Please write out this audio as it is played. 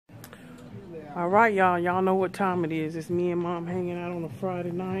All right, y'all. Y'all know what time it is. It's me and Mom hanging out on a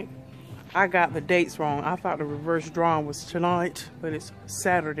Friday night. I got the dates wrong. I thought the reverse drawing was tonight, but it's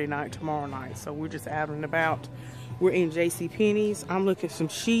Saturday night, tomorrow night. So we're just out and about. We're in Jcpenney's. I'm looking at some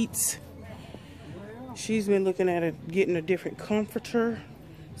sheets. She's been looking at it, getting a different comforter.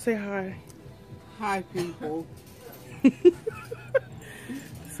 Say hi. Hi, people.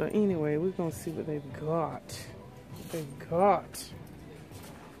 So anyway, we're gonna see what they've got.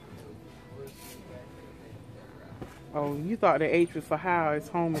 Oh, you thought the H was for Howell. It's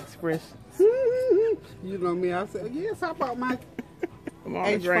Home Express. You know me, I said, yes, how about my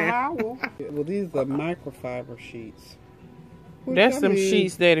H for Howell? Well, these are microfiber sheets. That's some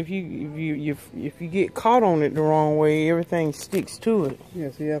sheets that if you get caught on it the wrong way, everything sticks to it.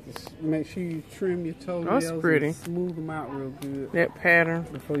 Yeah, so you have to make sure you trim your toenails. That's pretty. And smooth them out real good. That pattern.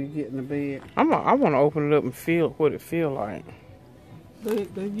 Before you get in the bed. I want to open it up and feel what it feel like.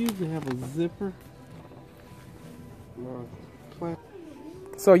 They usually have a zipper.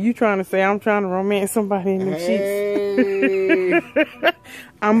 So you trying to say I'm trying to romance somebody in them sheets?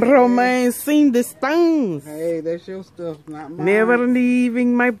 I'm romancing the stones. Hey, that's your stuff, not mine. Never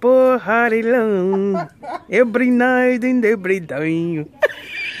leaving my poor heart alone. Every night and every day.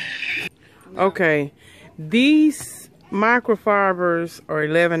 Okay, these microfibers are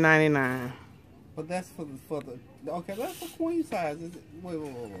 $11.99. But that's for the okay, that's for queen size. Is it? Wait.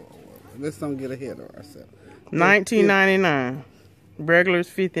 Let's don't get ahead of ourselves. $19.99. Regular's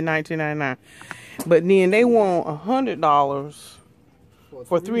 $50, $19.99. But then they want $100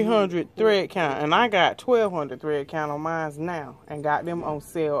 for 300 thread count, and I got 1,200 thread count on mine now, and got them on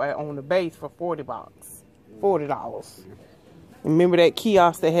sale on the base for $40. Remember that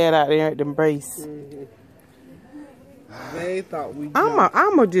kiosk they had out there at the base? They thought we.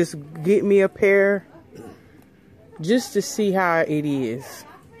 I'ma just get me a pair, just to see how it is.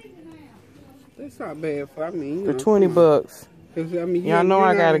 That's not bad for For 20 bucks. I mean, y'all know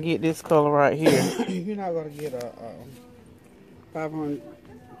I gotta get this color right here. You're not gonna get a 500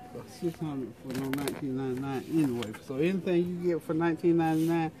 or 600 for no $19.99 anyway. So anything you get for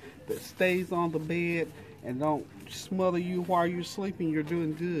 $19.99 that stays on the bed and don't smother you while you're sleeping, you're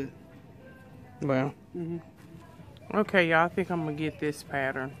doing good. Well, okay, y'all. I think I'm gonna get this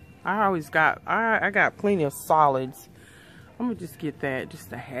pattern. I got plenty of solids. I'm gonna just get that just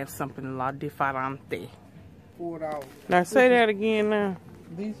to have something la differente. $4. Now say that again now.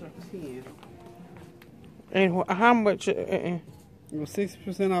 These are 10. And how much? Well,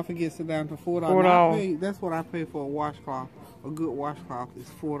 60% off, it gets it down to $4. $4. That's what I pay for a washcloth. A good washcloth is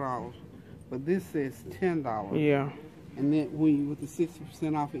 $4. But this says $10. Yeah. And then when you, with the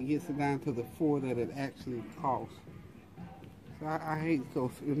 60% off, it gets it down to the $4 that it actually costs. So I hate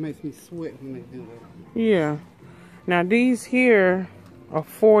those. It makes me sweat when they do that. Yeah. Now these here are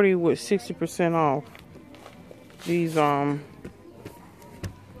 40 with 60% off. These y'all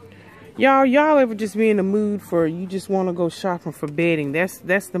ever just be in the mood for, you just want to go shopping for bedding? That's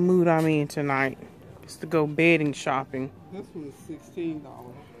the mood I'm in tonight. It's to go bedding shopping. This one is $16.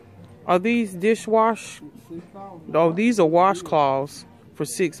 Are these dishwash? $6. Oh, these are washcloths for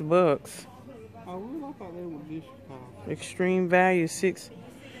 $6. Oh, really? I thought they were dishcloths. Extreme value $6.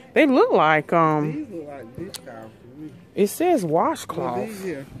 They look like These look like dishcloths. It says washcloth. Well, these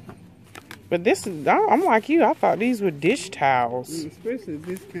here. But this is, I'm like you, I thought these were dish towels. Especially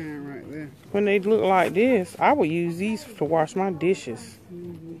this kind right there. When they look like this, I would use these to wash my dishes.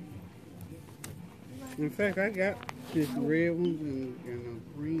 In fact, I got just red ones and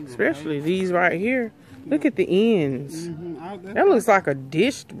green. Especially these right here. Look at the ends. That looks like a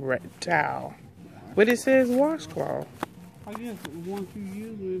dish towel. But it says washcloth. I guess once you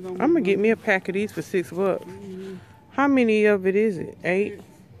use it, I'm going to get me a pack of these for $6. How many of it is it? 8?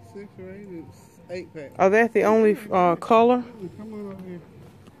 6 or 8. It's 8 pack. Oh, that's the only color? Come on over here.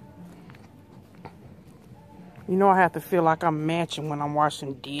 You know I have to feel like I'm matching when I'm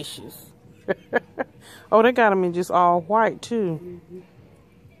washing dishes. Oh, they got them in just all white too.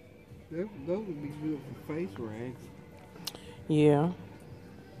 Those would be good for face rags. Yeah.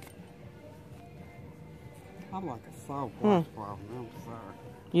 I like a soft washcloth. I'm sorry.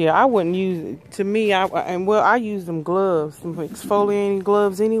 Yeah, I wouldn't use it. To me, I use them gloves, some exfoliating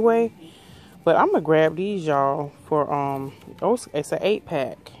gloves anyway. But I'm gonna grab these, y'all, for it's an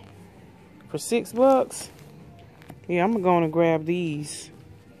 8-pack for $6. Yeah, I'm gonna grab these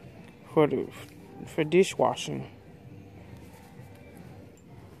for dishwashing.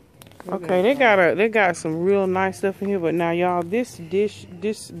 Okay, they got some real nice stuff in here. But now, y'all, this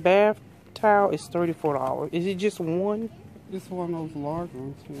bath towel is $34. Is it just one? This is one of those large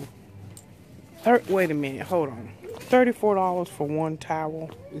ones too. Wait a minute, hold on. $34 for one towel.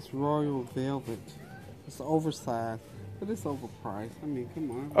 It's royal velvet. It's oversized, but it's overpriced. I mean,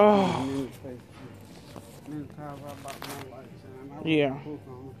 come on. Oh. Yeah.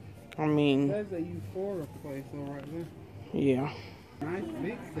 I mean. That's a Sephora place right there. Yeah. Nice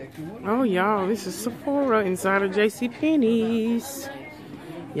big section. Oh, y'all, this is Sephora inside of Jcpenney's.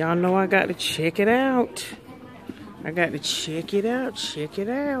 Y'all know I got to check it out. I got to check it out. Check it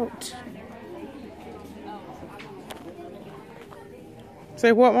out.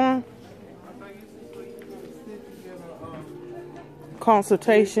 Say what, Mom?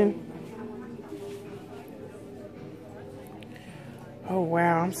 Consultation. Oh,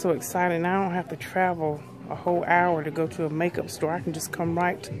 wow. I'm so excited. Now I don't have to travel a whole hour to go to a makeup store. I can just come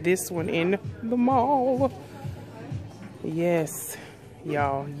right to this one in the mall. Yes,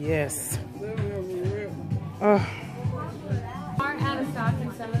 y'all, yes. Are out of stock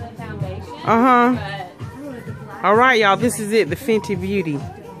in some of the foundation. All right, y'all, this is it, the Fenty Beauty.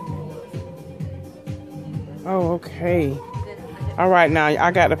 Oh, okay. All right, now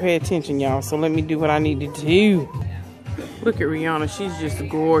I got to pay attention, y'all, so let me do what I need to do. Look at Rihanna, she's just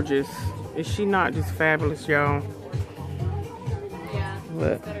gorgeous. Is she not just fabulous, y'all? Yeah.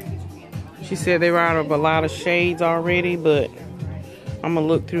 But she said they were out of a lot of shades already, but I'm gonna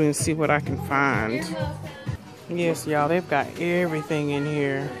look through and see what I can find. Yes, y'all, they've got everything in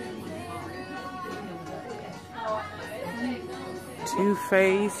here. Too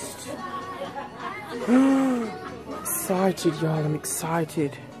Faced. Excited, y'all, I'm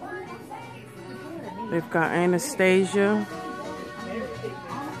excited. They've got Anastasia.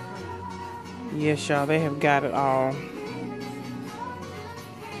 Yes, y'all, they have got it all.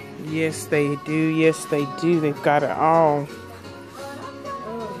 Yes, they do. Yes, they do. They've got it all.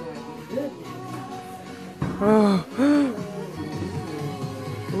 Oh.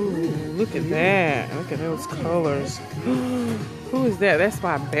 Ooh, look at that. Look at those colors. Who is that? That's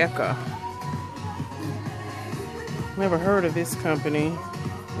by Becca. Never heard of this company.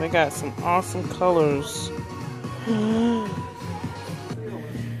 They got some awesome colors.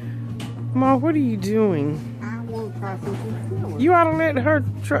 Mom, what are you doing? I want to try something. You ought to let her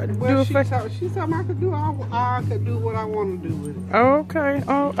try, do a she told me I could do I could do what I want to do with it. Oh, okay.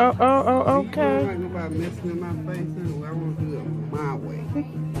 Oh, okay. I don't like nobody messing in my face anyway. I want to do it my way.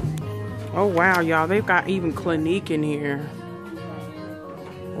 Oh, wow, y'all. They've got even Clinique in here.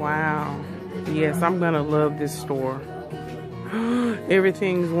 Wow. Yes, I'm going to love this store.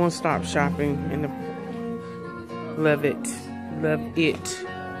 Everything's one-stop shopping. Love it. Love it.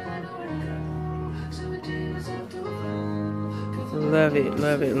 Love it,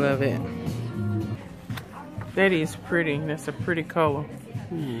 love it, love it. That is pretty. That's a pretty color.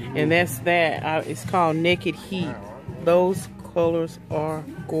 And that's that. It's called Naked Heat. Those colors are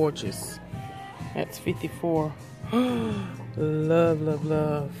gorgeous. That's 54. Love, love,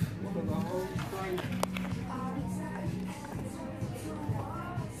 love.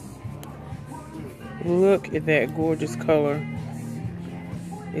 Look at that gorgeous color.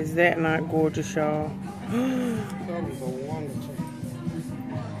 Is that not gorgeous, y'all?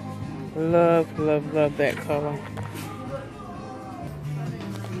 Love, love, love that color.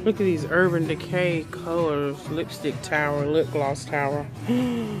 Look at these Urban Decay colors. Lipstick tower, lip gloss tower.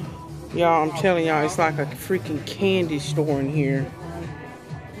 Y'all, I'm telling y'all, it's like a freaking candy store in here.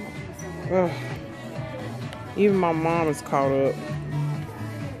 Ugh. Even my mom is caught up.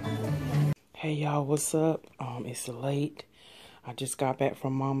 Hey y'all, what's up? It's late. I just got back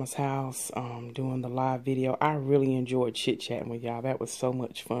from Mama's house, doing the live video. I really enjoyed chit-chatting with y'all. That was so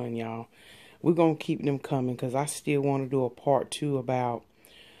much fun, y'all. We're going to keep them coming because I still want to do a part 2 about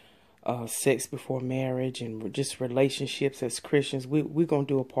sex before marriage and just relationships as Christians. We're going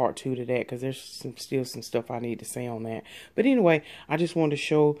to do a part 2 to that because there's still some stuff I need to say on that. But anyway, I just wanted to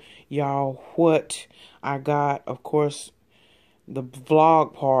show y'all what I got. Of course, the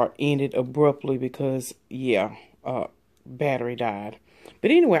vlog part ended abruptly because, yeah, battery died.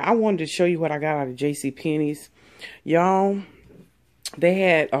 But anyway, I wanted to show you what I got out of Jcpenney's. Y'all, they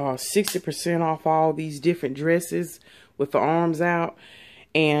had 60% off all these different dresses with the arms out.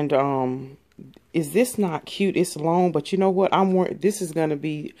 And is this not cute? It's long, but you know what? I'm wearing, this is going to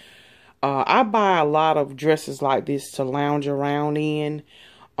be, I buy a lot of dresses like this to lounge around in.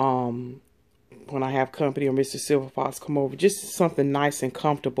 When I have company or Mr. Silver Fox come over, just something nice and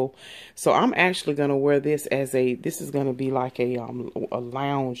comfortable. So I'm actually going to wear this as this is going to be like a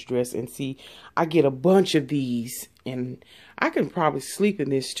lounge dress. And see, I get a bunch of these and I can probably sleep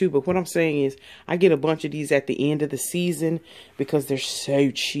in this too. But what I'm saying is I get a bunch of these at the end of the season because they're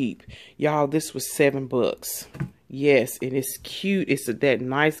so cheap. Y'all, this was $7. Yes, and it's cute. It's that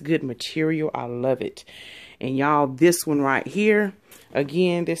nice, good material. I love it. And y'all, this one right here,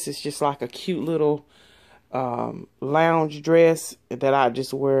 again, this is just like a cute little lounge dress that I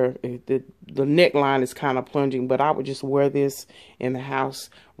just wear. The neckline is kind of plunging, but I would just wear this in the house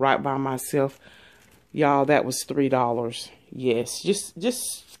right by myself. Y'all, that was $3. Yes,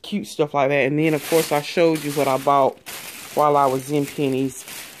 just cute stuff like that. And then of course I showed you what I bought while I was in Penny's.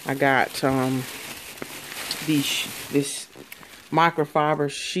 I got this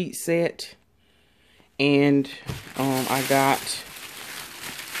microfiber sheet set, and I got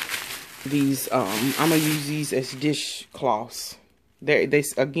these, I'm gonna use these as dishcloths. They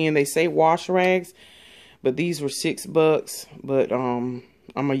say wash rags, but these were $6, but I'm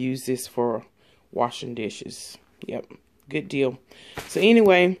gonna use this for washing dishes. Yep, good deal. So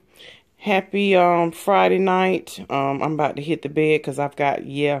anyway, happy Friday night. I'm about to hit the bed because I've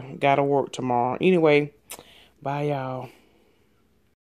gotta work tomorrow. Anyway, bye y'all.